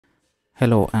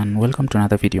Hello and welcome to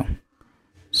another video.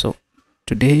 So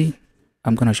today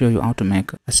I'm gonna show you how to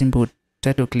make a simple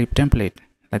title clip template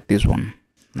like this one.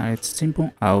 Now it's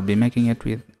simple. I'll be making it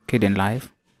with Kdenlive.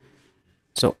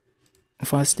 So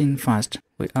first thing first,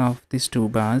 we have these two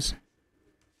bars,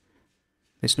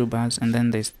 and then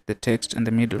there's the text in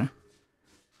the middle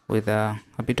with a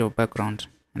bit of background,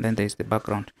 and then there's the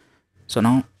background. So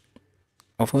now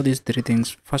of all these three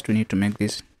things, first we need to make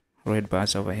these red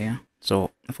bars over here.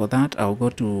 So for that, I'll go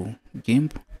to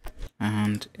Gimp,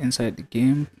 and inside the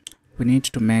Gimp we need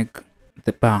to make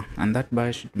the bar, and that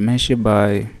bar should measure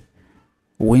by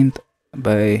width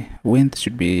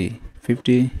should be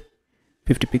 50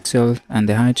 pixels, and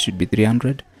the height should be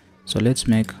 300. So let's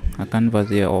make a canvas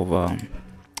here of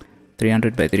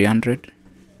 300 by 300,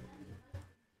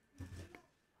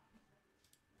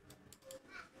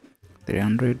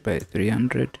 300 by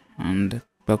 300, and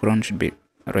background should be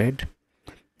red.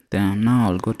 Then now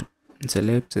I'll go to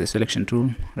select the selection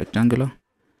tool, rectangular.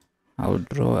 I'll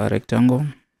draw a rectangle.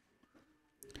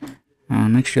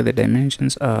 Make sure the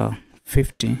dimensions are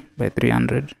 50 by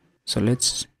 300. So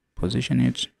let's position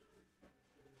it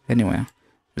anywhere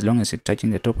as long as it's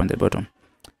touching the top and the bottom.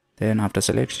 Then after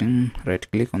selection, right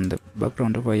click on the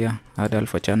background over here, add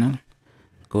alpha channel,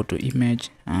 go to image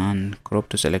and crop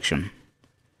to selection.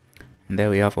 And there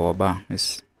we have our bar.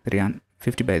 It's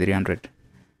 50 by 300.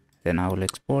 Then I will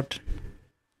export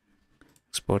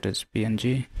as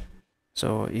PNG.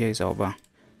 So here is our bar.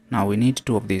 Now we need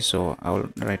two of these, so I will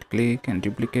right click and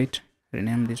duplicate,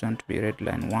 rename this one to be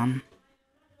redline 1,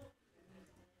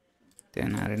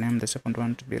 then I rename the second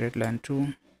one to be redline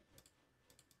 2.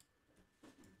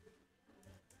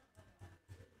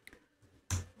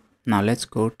 Now let's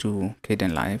go to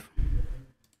Kdenlive.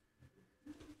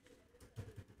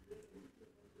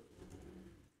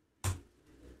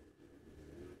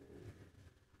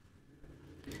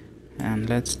 And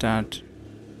let's start.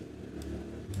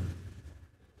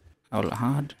 I'll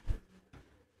add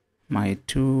my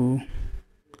two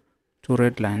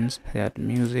red lines. They had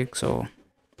music, so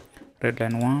red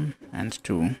line 1 and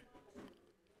 2.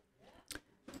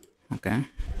 Okay,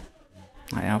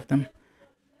 I have them.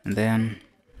 And then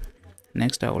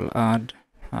next I will add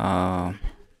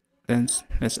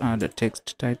let's add a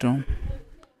text title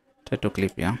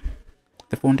clip. Yeah,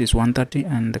 the font is 130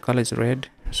 and the color is red,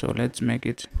 so let's make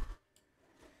it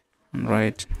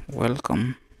right.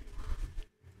 Welcome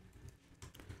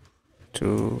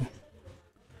to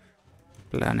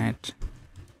planet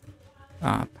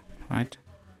Earth. Right,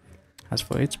 as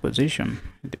for its position,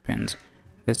 it depends.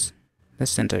 Let's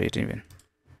center it even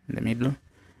in the middle.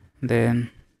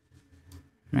 Then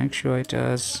make sure it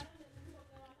has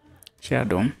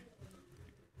shadow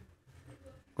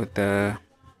with a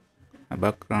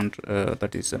background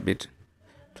that is a bit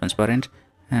transparent,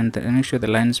 and make sure the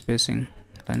line spacing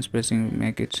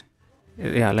make it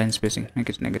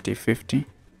make it -50.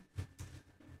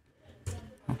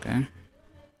 Okay,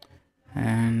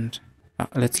 and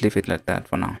let's leave it like that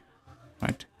for now.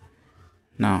 Right,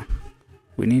 now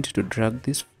we need to drag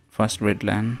this first red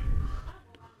line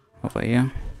over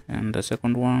here and the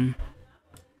second one.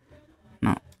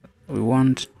 Now we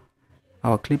want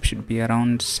our clip should be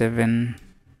around 7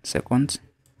 seconds,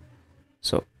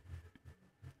 so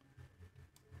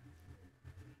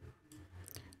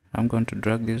I'm going to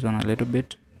drag this one a little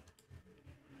bit.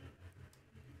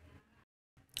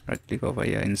 Right click over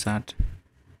here, insert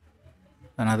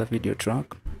another video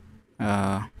track.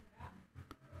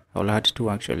 I'll add 2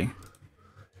 actually.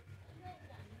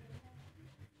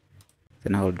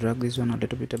 Then I will drag this one a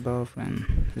little bit above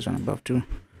and this one above too.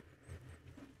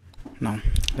 Now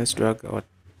let's drag our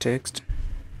text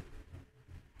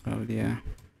over here,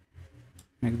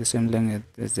 make the same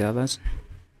length as the others.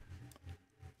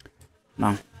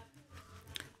 Now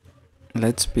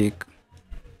let's pick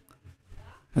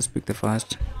the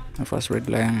first red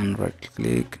line and right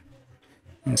click,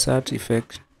 insert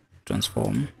effect,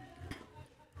 transform.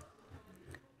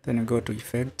 Then you go to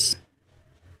effects,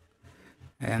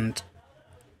 and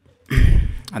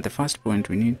at the first point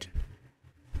we need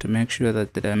to make sure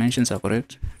that the dimensions are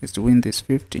correct. Its width is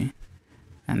 50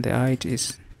 and the height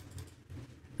is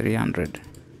 300.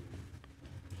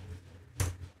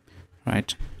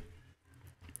 Right,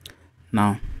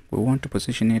 now we want to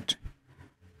position it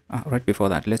right before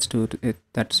that. Let's do it.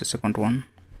 That's the second one.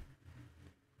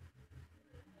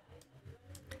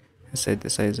 Set the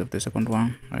size of the second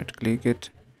one, right click it,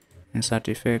 insert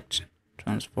effect,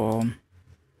 transform,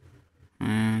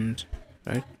 and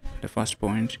right the first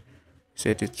point,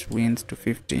 set its width to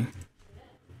 50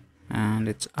 and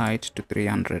its height to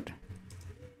 300.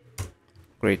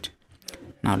 Great,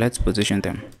 now let's position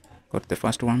them. Go to the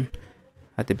first one,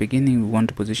 at the beginning we want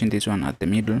to position this one at the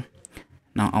middle.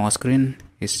 Now our screen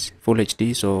is full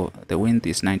HD, so the width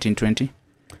is 1920,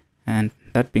 and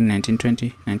that being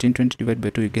 1920 divided by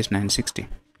 2, you get 960,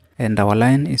 and our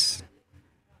line is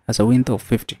as a width of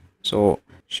 50, so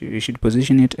you should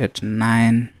position it at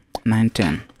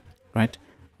 910, right?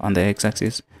 On the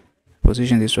x-axis,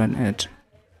 position this one at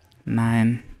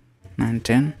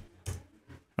 910,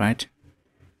 right?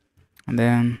 And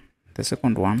then the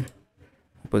second one,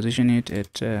 position it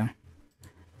at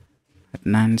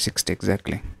 960,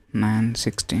 exactly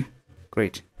 960.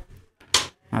 Great.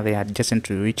 Now they are adjacent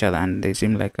to each other and they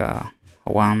seem like a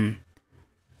one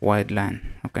wide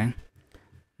line. Okay,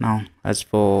 now as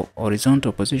for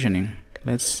horizontal positioning,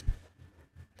 let's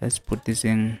put this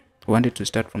in. We want it to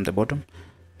start from the bottom,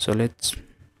 so let's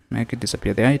make it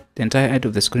disappear. The entire height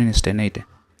of the screen is 1080,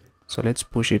 so let's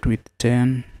push it with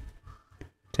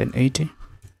 1080,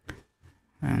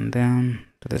 and then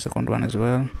to the second one as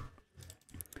well,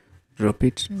 drop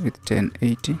it with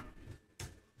 1080.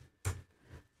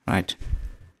 Right,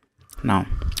 now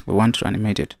we want to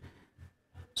animate it,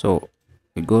 so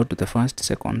we go to the first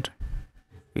second,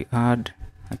 we add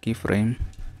a keyframe,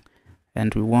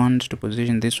 and we want to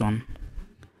position this one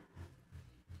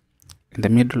in the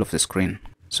middle of the screen.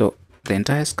 So the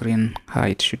entire screen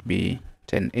height should be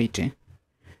 1080,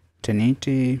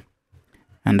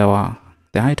 and the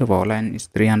height of our line is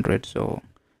 300, so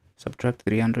subtract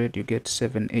 300, you get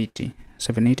 780.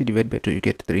 780 divided by 2, you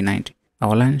get 390.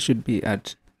 Our line should be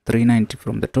at 390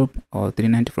 from the top or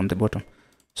 390 from the bottom,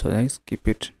 so let's keep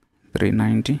it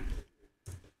 390,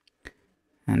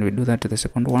 and we do that to the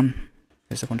second one,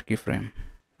 the second keyframe.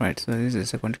 Right, so this is the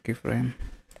second keyframe.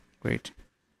 Great.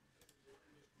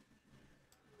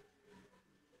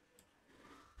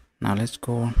 Now let's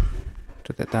go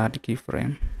to the third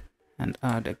keyframe and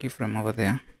add a keyframe over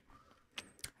there,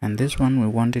 and this one we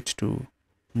want it to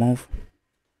move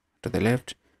to the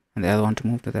left and the other one to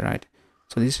move to the right.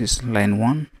 So this is line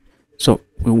 1. So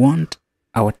we want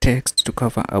our text to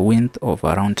cover a width of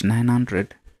around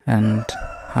 900 and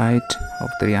height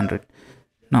of 300.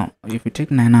 Now if you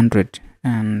take 900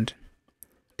 and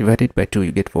divide it by 2,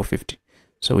 you get 450.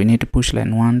 So we need to push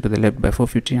line 1 to the left by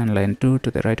 450 and line 2 to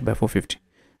the right by 450.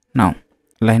 Now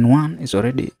line 1 is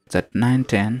already at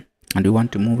 910 and we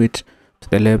want to move it to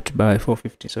the left by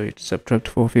 450, so you subtract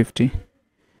 450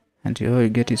 and all you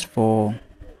get is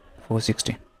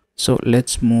 460. So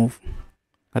let's move.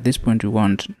 At this point we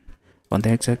want on the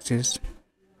x-axis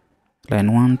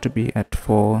line 1 to be at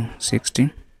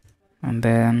 460, and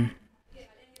then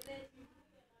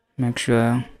make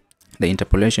sure the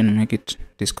interpolation, make it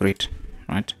discrete,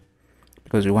 right?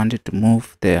 Because we want it to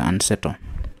move there and settle,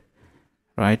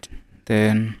 right?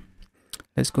 Then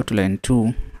let's go to line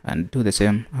 2 and do the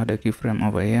same. Add a keyframe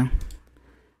over here,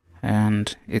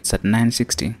 and it's at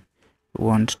 960. We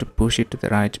want to push it to the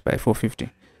right by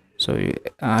 450, so you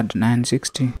add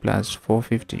 960 plus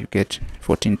 450, you get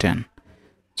 1410.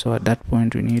 So at that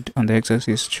point we need on the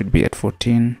x-axis should be at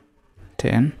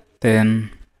 1410.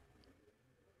 Then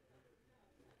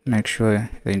make sure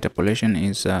the interpolation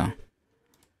is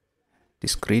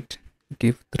discrete.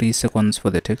 Give 3 seconds for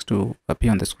the text to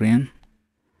appear on the screen.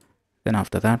 Then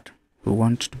after that we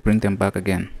want to bring them back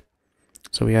again,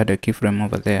 so we add a keyframe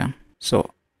over there.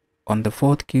 So on the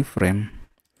fourth keyframe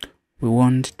we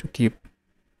want to keep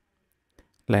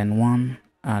line 1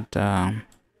 at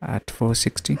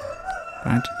 460,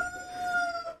 right?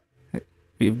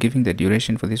 We're giving the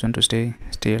duration for this one to stay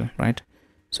still, right?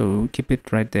 So we'll keep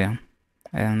it right there,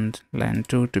 and line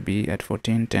 2 to be at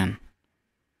 1410,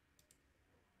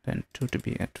 line 2 to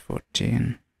be at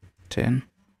 1410,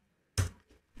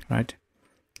 right?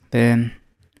 Then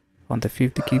on the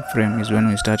fifth keyframe is when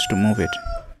we start to move it.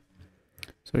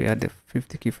 So we add the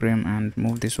fifth keyframe and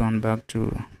move this one back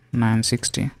to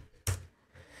 960,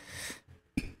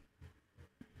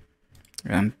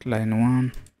 and line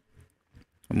 1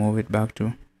 move it back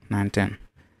to 910.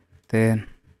 Then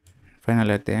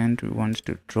finally at the end we want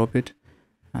to drop it,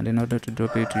 and in order to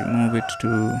drop it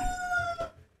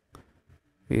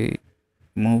we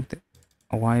move the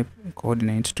y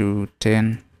coordinates to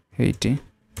 1080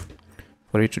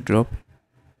 for it to drop,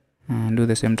 and do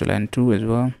the same to line 2 as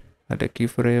well. Add a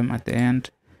keyframe at the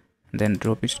end and then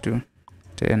drop it to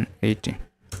 1080,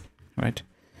 right?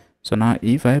 So now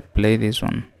if I play this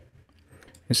one,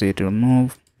 you see it will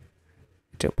move,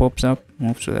 it pops up,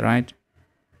 moves to the right,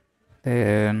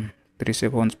 then 3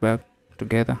 seconds back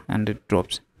together, and it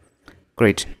drops.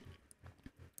 Great.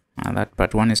 Now that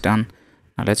part 1 is done.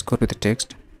 Now let's go to the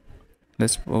text.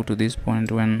 Let's go to this point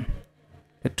when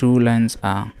the 2 lines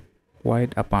are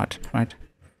wide apart, right?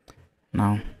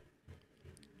 Now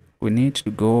we need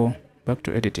to go back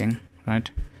to editing, right,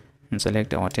 and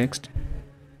select our text,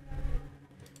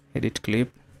 edit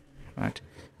clip, right.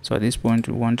 So at this point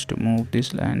we want to move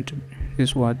this line to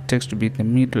this word text to be in the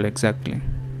middle exactly,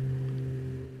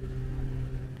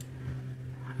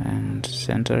 and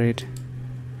center it.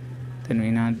 Then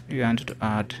we want to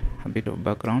add a bit of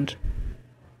background,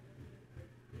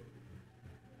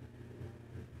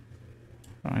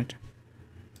 right.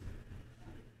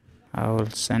 I will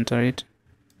center it.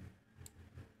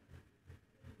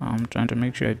 I'm trying to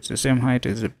make sure it's the same height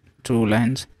as the two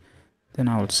lines. Then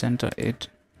I will center it.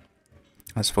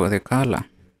 As for the color,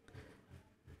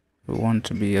 we want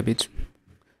to be a bit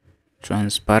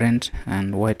transparent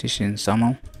and whitish in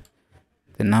somehow.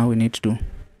 Then now we need to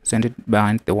send it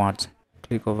behind the words.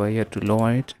 Click over here to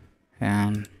lower it,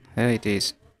 and there it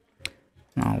is.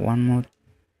 Now one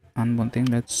more thing,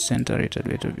 let's center it a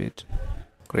little bit.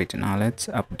 Great. Now let's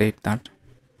update that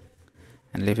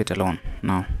and leave it alone.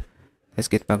 Now let's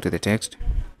get back to the text,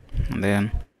 and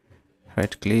then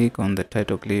right click on the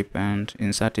title clip and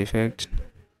insert effect,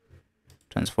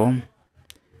 transform,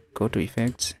 go to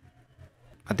effects.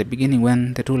 At the beginning,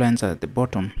 when the two lines are at the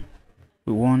bottom,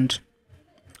 we want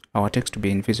our text to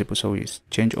be invisible, so we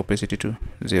change opacity to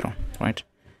 0, right.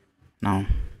 Now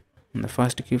on the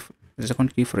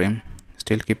second keyframe,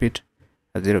 still keep it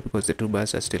at 0 because the two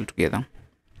bars are still together.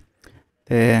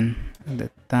 Then the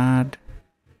third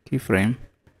keyframe,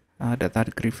 add a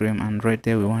third keyframe, and right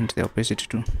there we want the opacity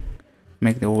to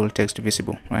make the whole text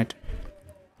visible, right.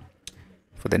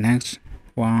 For the next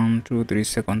 1, 2, 3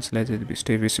 seconds, let it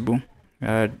stay visible.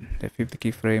 Add the fifth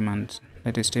keyframe and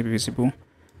let it stay visible.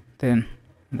 Then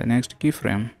the next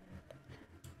keyframe,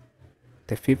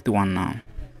 the fifth one, now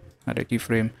add a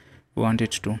keyframe we want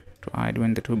it to hide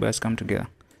when the two bars come together,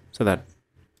 so that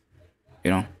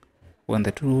when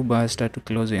the two bars start to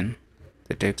close in,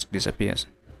 the text disappears,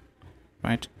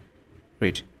 right.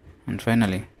 Great. And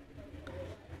finally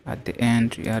at the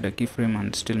end we add a keyframe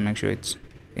and still make sure it's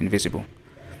invisible.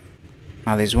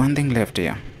 Now there's one thing left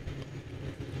here,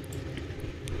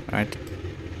 right.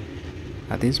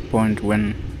 At this point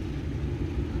when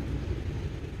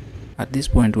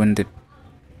the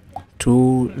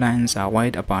two lines are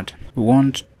wide apart, we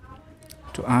want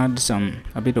to add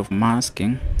a bit of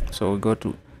masking. So we go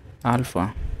to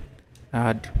alpha,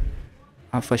 add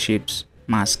alpha shapes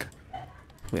mask.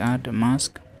 We add a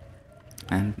mask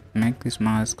and make this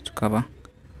mask to cover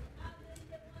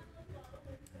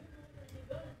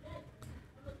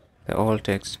the whole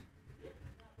text.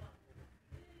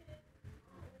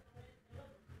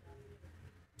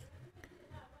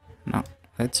 Now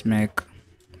let's make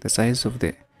the size of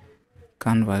the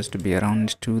canvas to be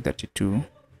around 232,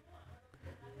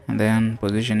 and then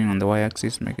positioning on the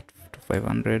y-axis, make it to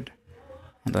 500,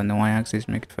 and on the y-axis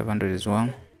make it 500 as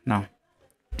well. Now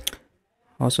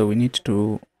also we need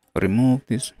to remove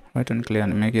this white and clear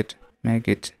and make it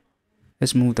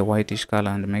let's move the whitish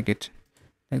color and make it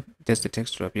just the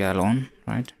text to appear alone,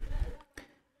 right.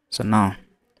 So now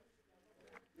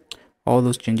all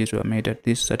those changes were made at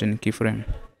this certain keyframe,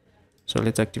 so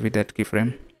let's activate that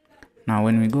keyframe. Now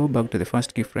when we go back to the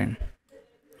first keyframe,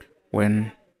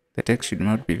 when the text should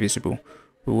not be visible,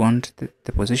 we want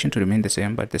the position to remain the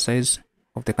same, but the size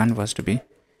of the canvas to be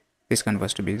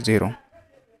 0.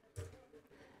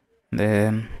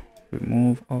 Then we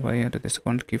move over here to the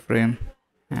second keyframe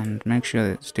and make sure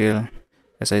that still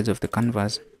the size of the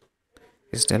canvas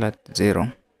is still at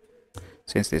 0,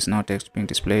 since there's no text being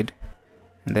displayed.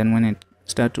 And then when it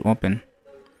starts to open,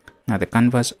 now the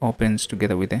canvas opens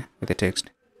together with the text.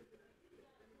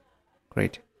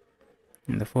 Great.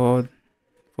 And the fourth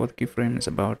keyframe is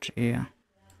about here.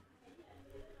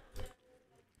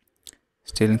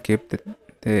 Still keep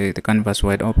the canvas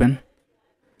wide open.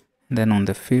 And then on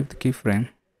the fifth keyframe,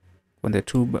 when the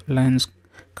two lines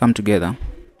come together,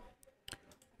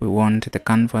 we want the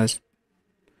canvas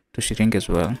to shrink as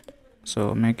well,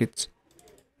 so make its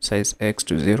size X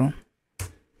to 0,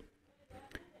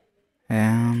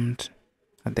 and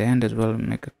at the end as well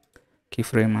make a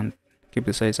keyframe and keep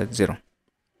the size at 0.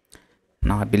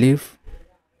 Now I believe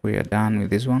we are done with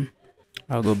this one.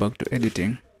 I'll go back to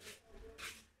editing.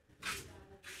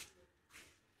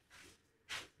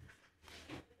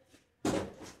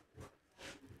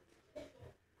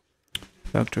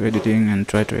 And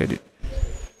try to edit.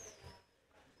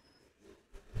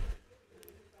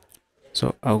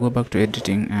 So I'll go back to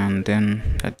editing and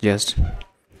then adjust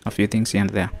a few things here and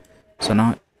there. So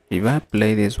now if I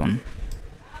play this one,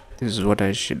 this is what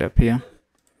I should appear.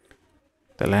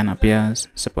 The line appears,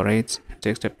 separates,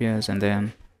 text appears, and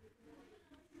then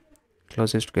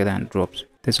closes together and drops.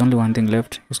 There's only one thing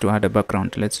left, is to add a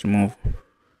background. Let's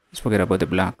forget about the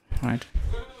black, right.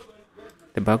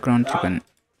 the background,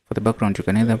 for the background you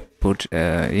can either put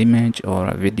image or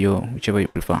a video, whichever you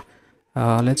prefer.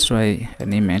 Let's try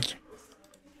an image,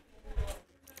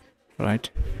 right?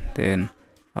 Then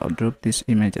I'll drop this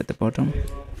image at the bottom,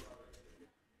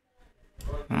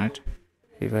 right?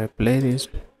 If I play this,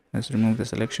 let's remove the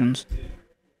selections,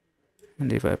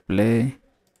 and if I play,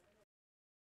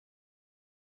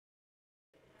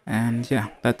 and yeah,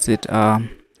 that's it.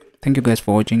 Thank you guys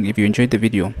for watching. If you enjoyed the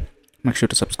video, make sure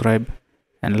to subscribe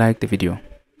and like the video.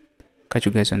 Catch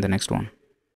you guys in the next one.